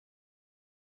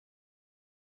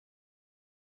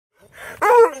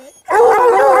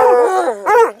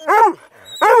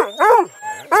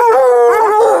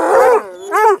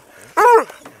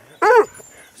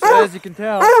as you can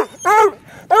tell.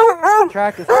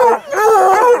 Track is set.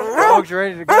 Dogs are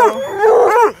ready to go.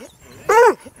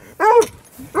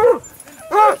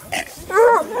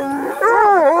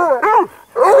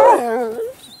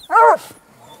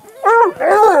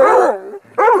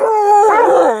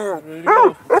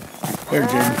 There,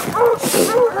 Jim.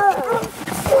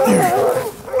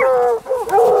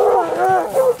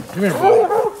 Come here, boy.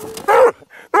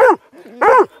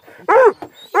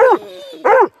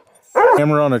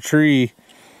 Hammer on a tree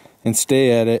and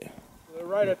stay at it. They're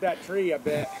right at that tree, I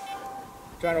bet.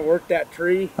 Trying to work that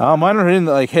tree. Mine are in,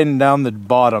 like heading down the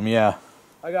bottom, yeah.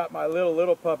 I got my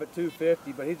little pup at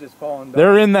 250, but he's just falling down.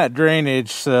 They're in that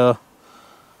drainage, so.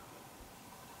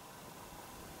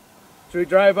 Should we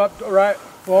drive up to right?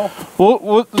 Well,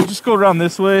 We'll just go around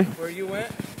this way. Where you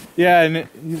went? Yeah, and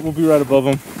we'll be right above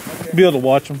them. Okay. Be able to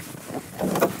watch them.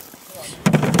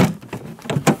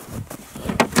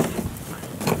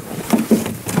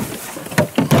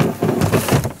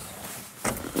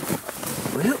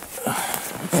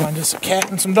 Find us a cat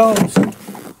and some dogs.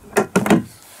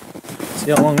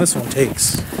 See how long this one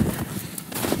takes.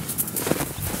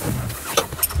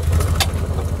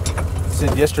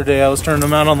 Said yesterday I was turning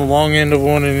them out on the long end of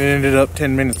one and it ended up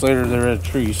 10 minutes later they're at a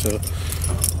tree, so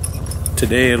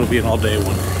today it'll be an all-day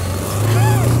one.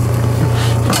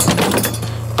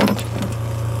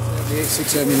 78,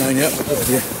 679, yep.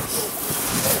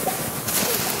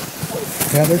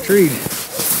 Yeah, they're treed.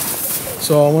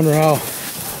 So I wonder how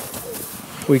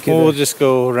we can. We'll just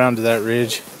go around to that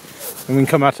ridge and we can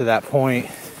come out to that point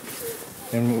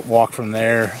and walk from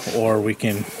there, or we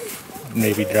can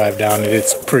maybe drive down it.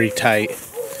 It's pretty tight.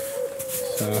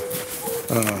 So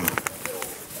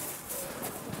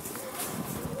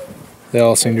they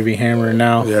all seem to be hammering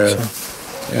now. Yeah.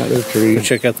 So. Yeah, they're treed. Go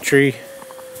check out the tree.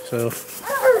 So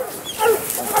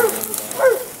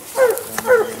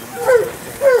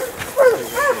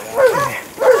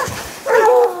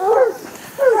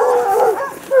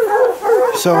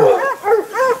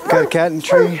got a cat in the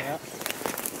tree.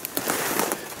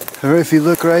 Or if you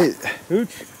look right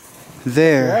Hooch,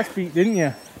 there, your ass beat, didn't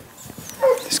you?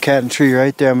 this cat in the tree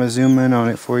right there. I'm gonna zoom in on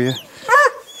it for you.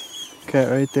 Cat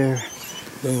right there.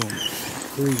 Boom.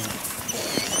 Three.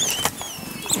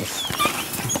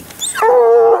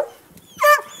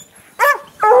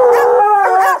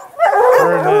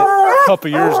 Her and that pup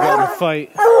of yours got in a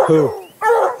fight. Who?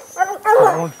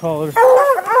 That orange collar.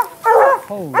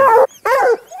 Holy.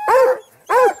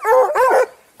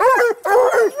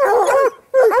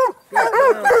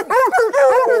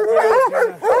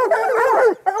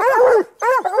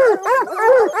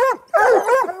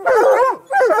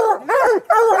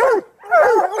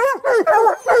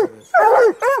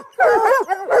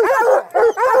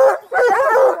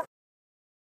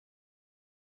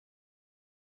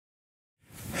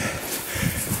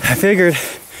 I figured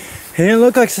it didn't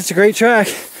look like such a great track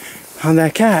on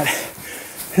that cat.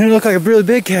 It didn't look like a really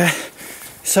big cat.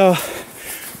 So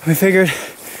we figured,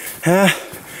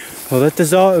 we'll let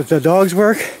the dogs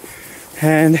work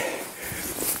and,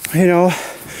 you know,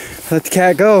 let the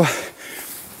cat go.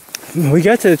 We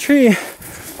got to the tree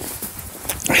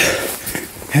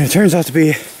and it turns out to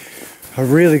be a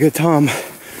really good tom.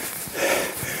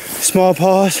 Small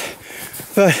paws,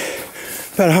 but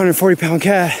about 140-pound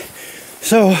cat.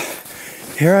 So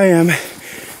here I am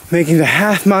making the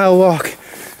half-mile walk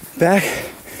back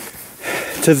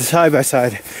to the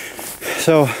side-by-side.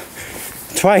 So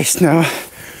twice now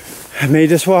I made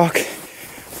this walk.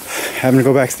 Having to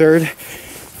go back third,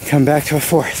 come back to a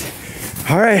fourth.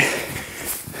 All right,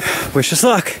 wish us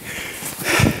luck.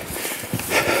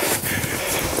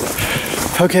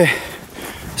 Okay,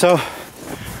 so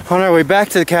on our way back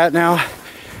to the cat now,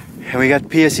 and we got the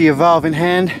PSE Evolve in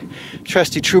hand.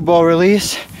 Trusty True Ball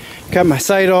release. Got my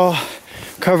sight all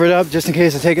covered up just in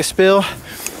case I take a spill.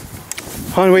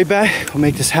 On the way back, we'll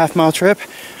make this half-mile trip.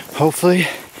 Hopefully,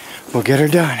 we'll get her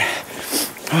done.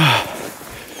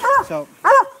 So,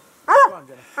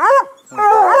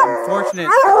 I'm fortunate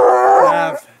to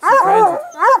have some friends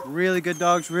with really good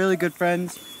dogs, really good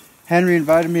friends. Henry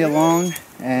invited me along,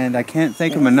 and I can't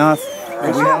thank him enough.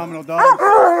 They're phenomenal dogs.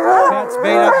 Cats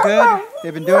bait up good.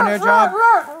 They've been doing their job.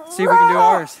 See if we can do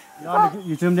ours.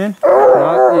 You zoomed in?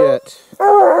 Not yet.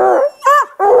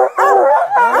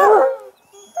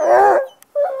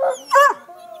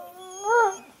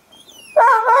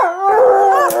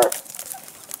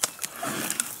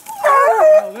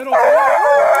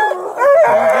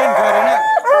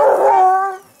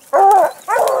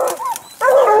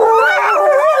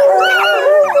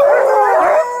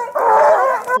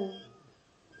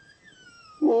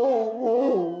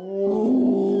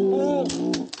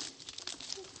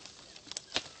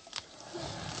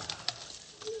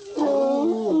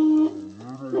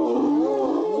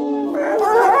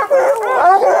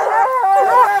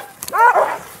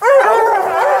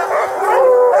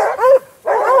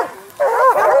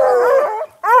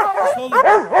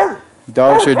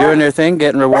 dogs are doing their thing,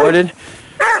 getting rewarded.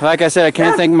 Like I said, I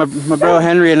can't thank my bro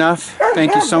Henry enough.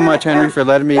 Thank you so much, Henry, for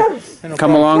letting me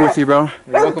come along with you, bro.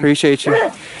 You're welcome. Appreciate you.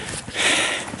 I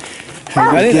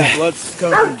think that blood's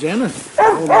coming from Jenna.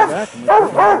 Hold that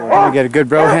back. We get a good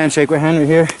bro handshake with Henry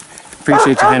here.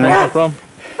 Appreciate you, Henry. No problem.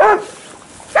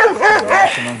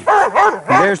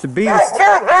 And there's the beast.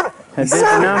 That did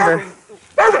the number.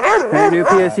 That new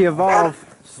PSC Evolve.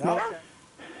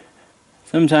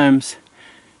 Sometimes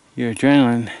your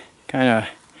adrenaline kind of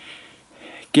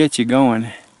gets you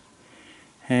going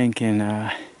and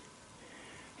can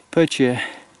put you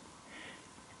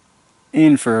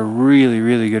in for a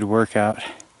really good workout.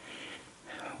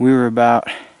 We were about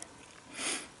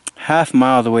half a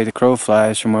mile the way the crow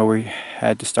flies from where we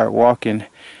had to start walking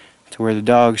to where the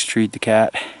dogs treat the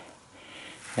cat,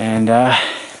 and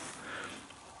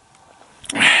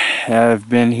I've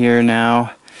been here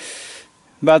now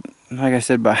about, like I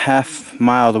said, about half a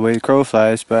mile the way the crow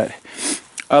flies, but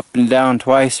up and down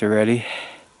twice already,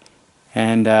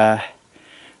 and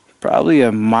probably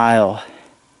a mile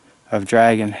of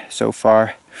dragging so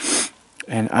far,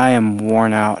 and I am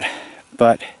worn out,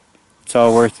 but it's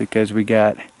all worth it because we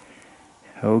got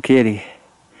kitty,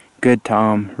 good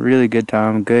Tom, really good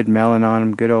Tom, good melon on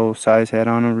him, good old size head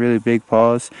on him, really big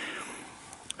paws,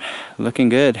 looking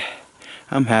good.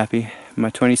 I'm happy. My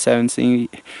 2017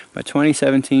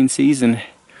 season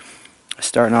is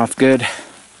starting off good,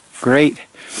 great,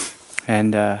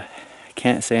 and I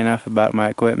can't say enough about my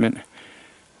equipment.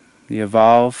 The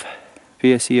Evolve,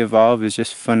 PSC Evolve, is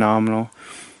just phenomenal.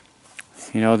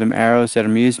 You know, them arrows that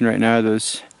I'm using right now are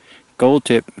those gold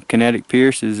tip kinetic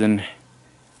pierces, and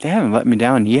they haven't let me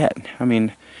down yet. I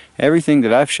mean, everything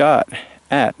that I've shot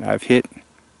at, I've hit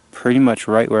pretty much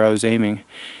right where I was aiming.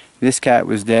 This cat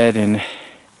was dead, and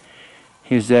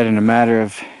he was dead in a matter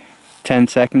of 10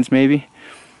 seconds maybe.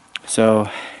 So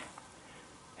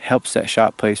helps that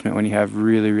shot placement when you have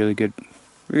really good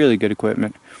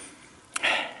equipment.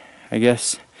 I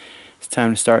guess it's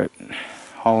time to start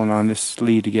hauling on this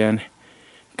lead again.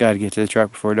 Gotta get to the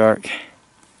truck before dark.